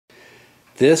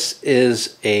This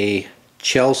is a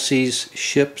Chelsea's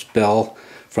ship's bell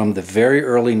from the very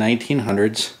early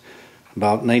 1900s,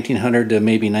 about 1900 to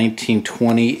maybe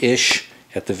 1920-ish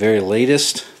at the very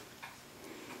latest.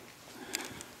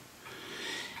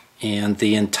 And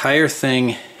the entire thing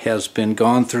has been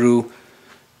gone through,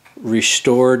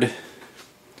 restored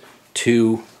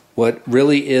to what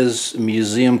really is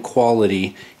museum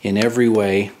quality in every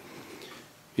way.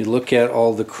 You look at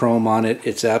all the chrome on it,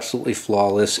 it's absolutely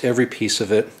flawless, every piece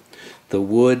of it. The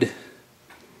wood.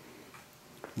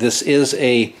 This is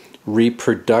a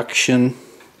reproduction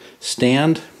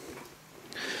stand,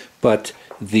 but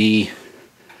the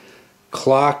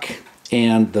clock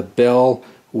and the bell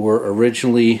were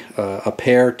originally a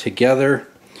pair together,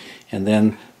 and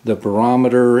then the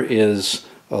barometer is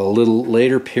a little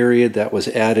later period that was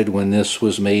added when this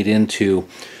was made into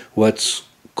what's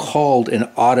called an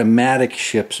automatic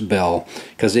ship's bell,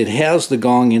 because it has the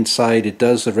gong inside. It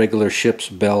does the regular ship's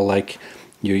bell like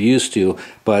you're used to,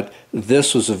 but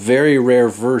this was a very rare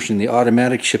version. The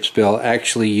automatic ship's bell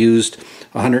actually used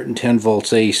 110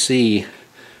 volts AC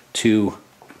to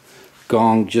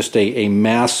gong just a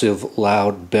massive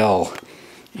loud bell,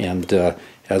 and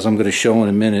as I'm going to show in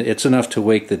a minute, it's enough to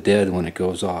wake the dead when it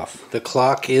goes off. The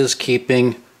clock is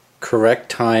keeping correct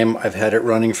time. I've had it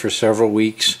running for several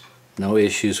weeks, no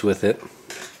issues with it.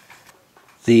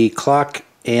 The clock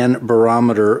and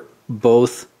barometer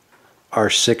both are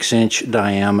 6-inch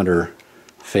diameter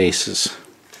faces.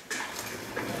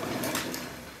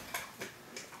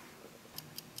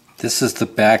 This is the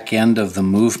back end of the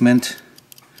movement.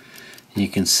 You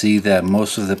can see that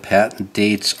most of the patent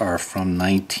dates are from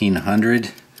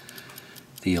 1900.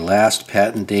 The last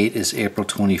patent date is April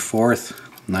 24th,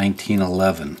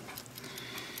 1911.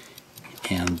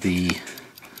 And the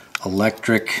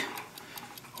electric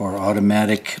or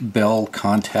automatic bell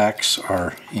contacts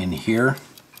are in here.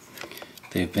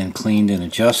 They've been cleaned and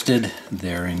adjusted.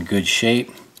 They're in good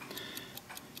shape.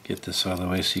 Get this out of the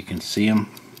way so you can see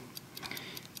them.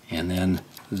 And then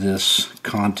this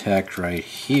contact right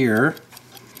here,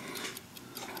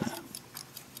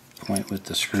 point with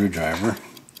the screwdriver,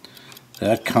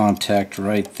 that contact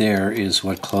right there is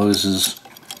what closes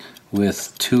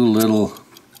with two little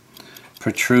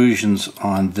protrusions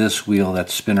on this wheel that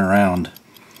spin around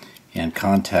and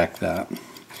contact that.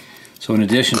 So in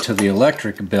addition to the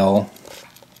electric bell,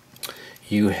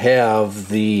 you have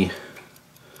the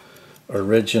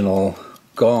original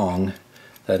gong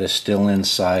that is still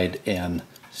inside and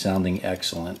sounding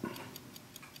excellent.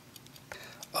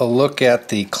 A look at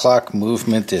the clock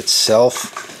movement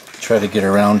itself. Try to get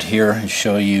around here and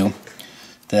show you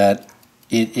that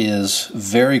it is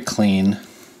very clean.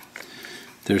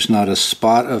 There's not a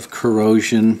spot of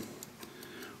corrosion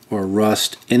or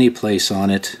rust any place on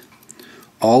it.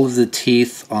 All of the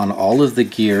teeth on all of the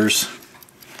gears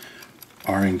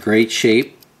are in great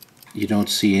shape. You don't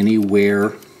see any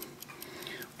wear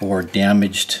or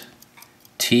damaged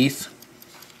teeth.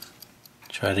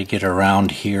 Try to get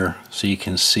around here so you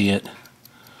can see it.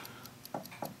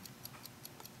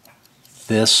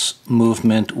 This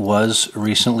movement was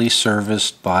recently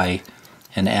serviced by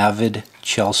an avid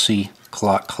Chelsea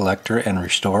clock collector and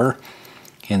restorer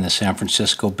in the San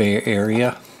Francisco Bay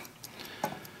Area,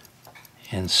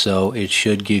 and so it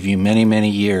should give you many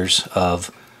years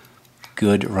of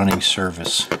good running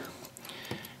service.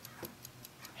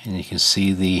 And you can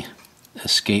see the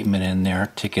escapement in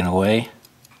there ticking away.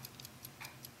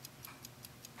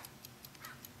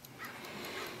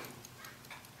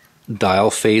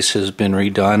 Dial face has been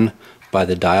redone by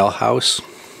the dial house.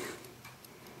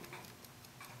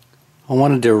 I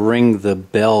wanted to ring the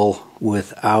bell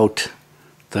without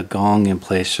the gong in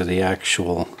place, or the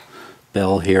actual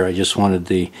bell here. I just wanted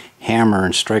the hammer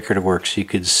and striker to work so you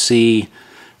could see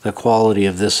the quality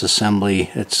of this assembly.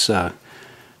 It's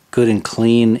good and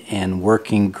clean and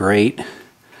working great.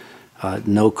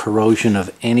 No corrosion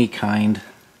of any kind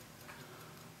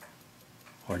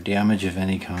or damage of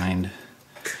any kind.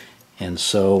 And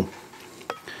so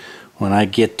when I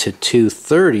get to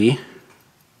 2:30,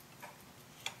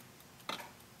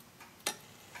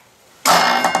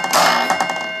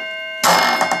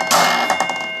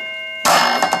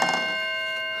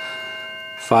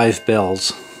 five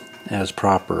bells as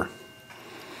proper.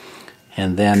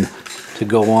 And then to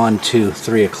go on to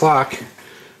 3 o'clock,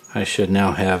 I should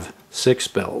now have 6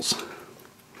 bells.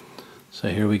 So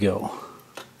here we go.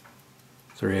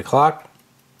 3 o'clock.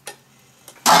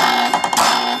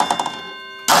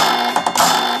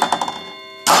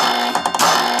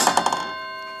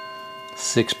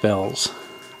 6 bells.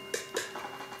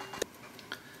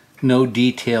 No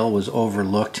detail was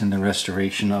overlooked in the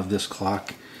restoration of this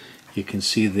clock. You can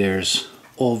see there's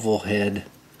oval head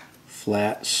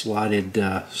flat slotted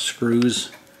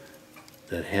screws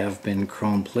that have been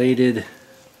chrome plated.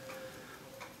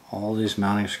 All these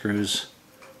mounting screws,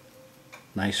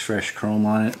 nice fresh chrome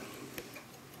on it,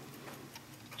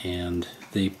 and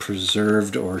they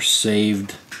preserved or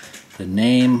saved the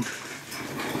name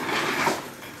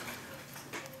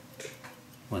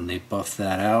when they buffed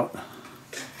that out.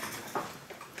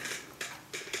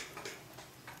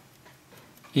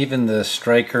 Even the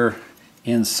striker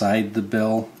inside the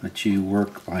bell that you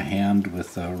work by hand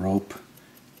with a rope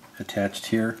attached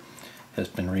here has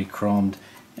been re-chromed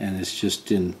and is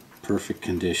just in perfect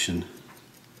condition.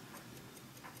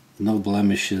 No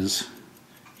blemishes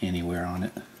anywhere on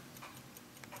it.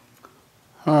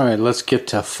 Alright, let's get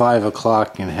to 5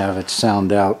 o'clock and have it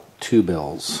sound out 2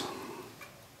 bells.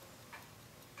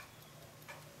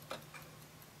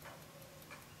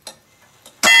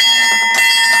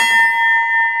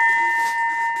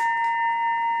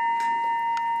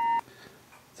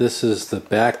 This is the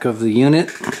back of the unit.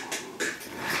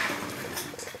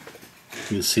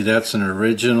 You can see that's an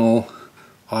original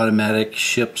automatic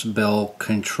ship's bell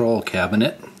control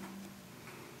cabinet.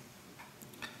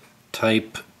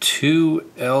 Type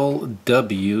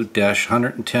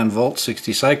 2LW-110 volts,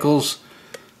 60 cycles,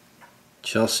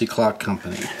 Chelsea Clock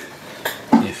Company.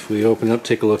 If we open up,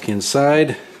 take a look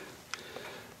inside,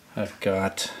 I've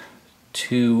got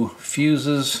 2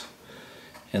 fuses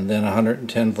and then a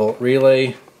 110 volt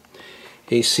relay.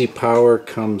 AC power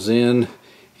comes in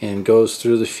and goes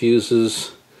through the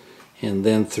fuses and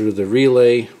then through the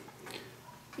relay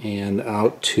and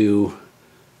out to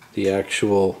the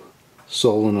actual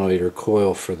solenoid or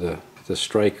coil for the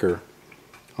striker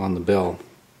on the bell.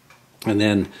 And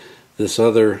then this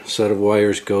other set of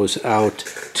wires goes out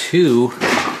to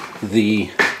the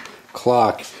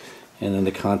clock, and then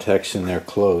the contacts in there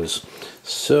close.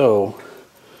 So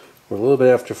we're a little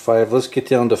bit after 5. Let's get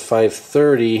down to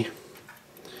 5:30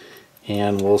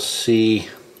 and we'll see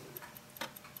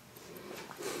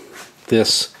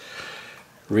this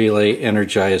relay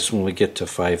energized when we get to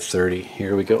 5:30.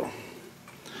 Here we go.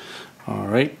 All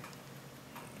right.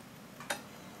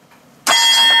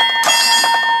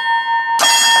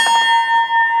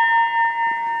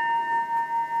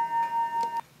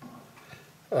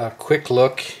 A quick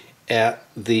look at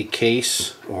the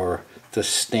case or the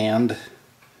stand.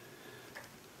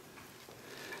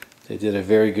 They did a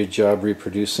very good job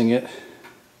reproducing it.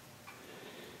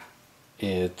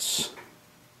 It's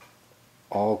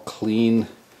all clean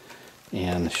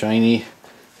and shiny.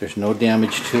 There's no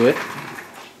damage to it.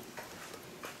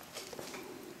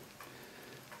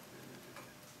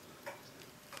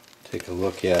 Take a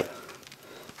look at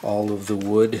all of the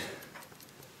wood.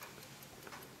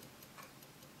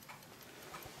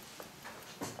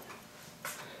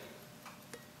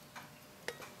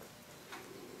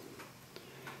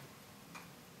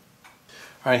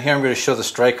 Alright, here I'm going to show the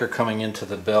striker coming into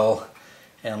the bell,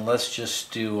 and let's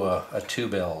just do a 2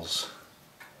 bells.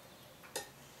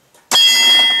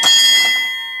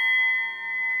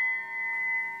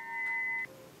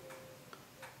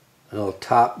 A little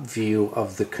top view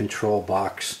of the control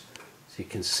box, so you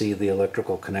can see the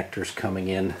electrical connectors coming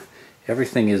in.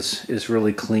 Everything is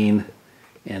really clean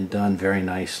and done very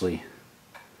nicely.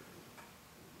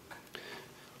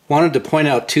 Wanted to point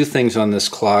out 2 things on this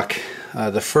clock.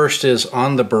 The first is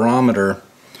on the barometer.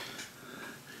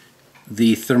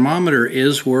 The thermometer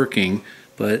is working,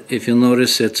 but if you'll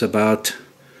notice, it's about,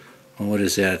 what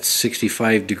is that,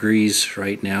 65 degrees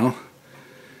right now,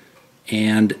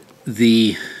 and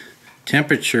the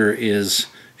temperature is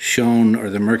shown, or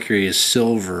the mercury is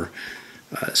silver.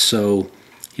 So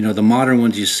you know, the modern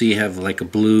ones you see have like a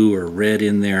blue or red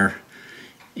in there,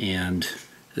 and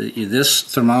this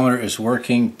thermometer is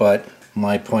working, but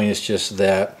my point is just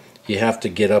that you have to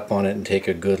get up on it and take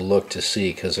a good look to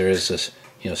see, because there is this,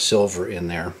 you know, silver in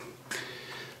there.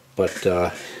 But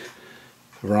the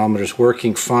barometer's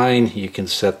working fine. You can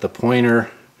set the pointer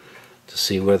to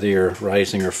see whether you're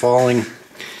rising or falling.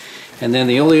 And then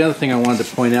the only other thing I wanted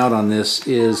to point out on this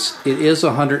is it is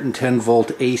 110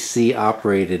 volt AC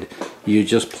operated. You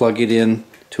just plug it in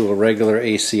to a regular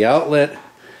AC outlet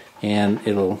and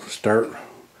it'll start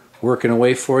working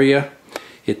away for you.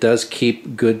 It does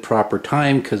keep good proper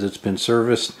time because it's been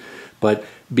serviced, but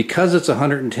because it's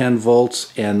 110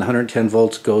 volts and 110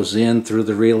 volts goes in through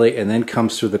the relay and then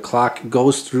comes through the clock,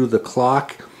 goes through the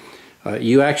clock,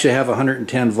 you actually have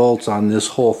 110 volts on this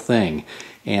whole thing.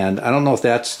 And I don't know if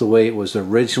that's the way it was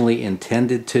originally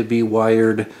intended to be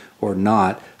wired or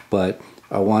not, but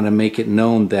I want to make it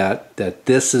known that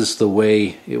this is the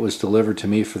way it was delivered to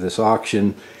me for this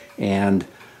auction, and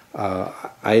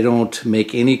I don't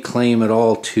make any claim at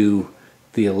all to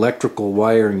the electrical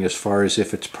wiring as far as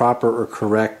if it's proper or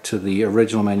correct to the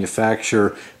original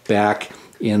manufacturer back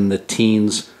in the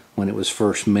teens when it was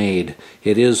first made.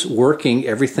 It is working,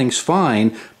 everything's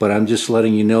fine, but I'm just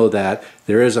letting you know that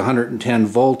there is 110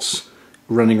 volts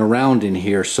running around in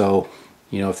here, so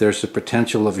you know, if there's the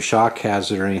potential of a shock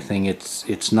hazard or anything,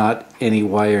 it's not any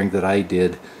wiring that I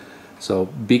did. So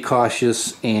be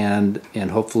cautious, and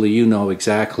hopefully you know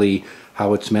exactly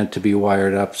how it's meant to be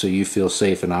wired up so you feel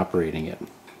safe in operating it.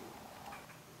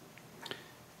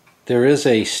 There is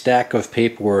a stack of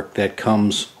paperwork that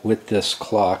comes with this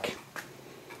clock.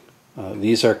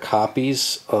 These are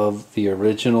copies of the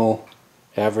original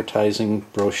advertising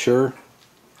brochure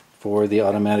for the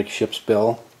automatic ship's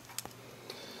bell,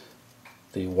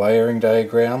 the wiring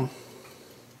diagram,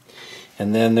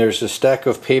 and then there's a stack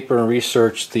of paper and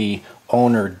research the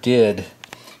owner did,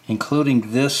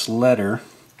 including this letter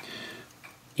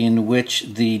in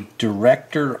which the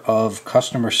director of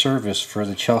customer service for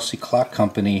the Chelsea Clock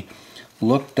Company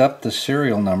looked up the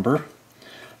serial number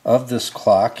of this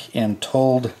clock and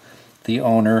told the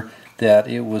owner that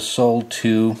it was sold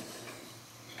to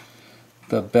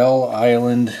the Bell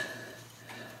Island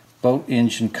Boat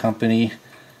Engine Company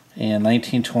in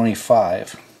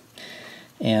 1925.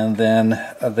 And then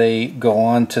they go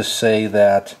on to say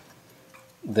that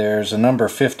there's a number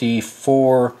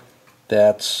 54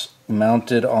 that's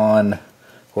mounted on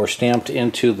or stamped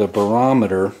into the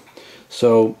barometer.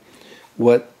 So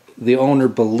what the owner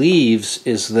believes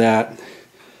is that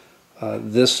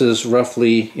this is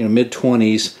roughly, you know,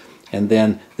 mid-20s, and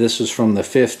then this is from the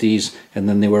 50s, and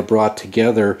then they were brought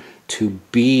together to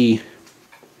be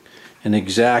an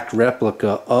exact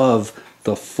replica of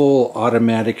the full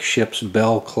automatic ship's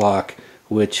bell clock,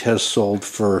 which has sold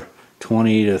for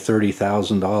 $20,000 to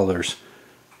 $30,000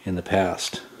 in the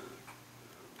past.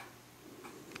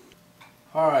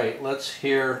 Alright, let's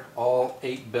hear all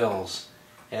 8 bells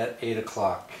at 8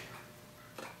 o'clock.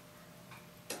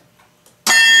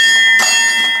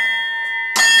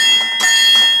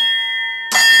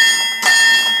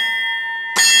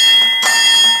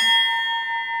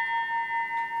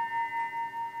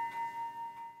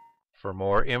 For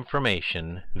more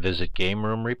information, visit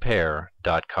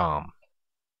GameRoomRepair.com.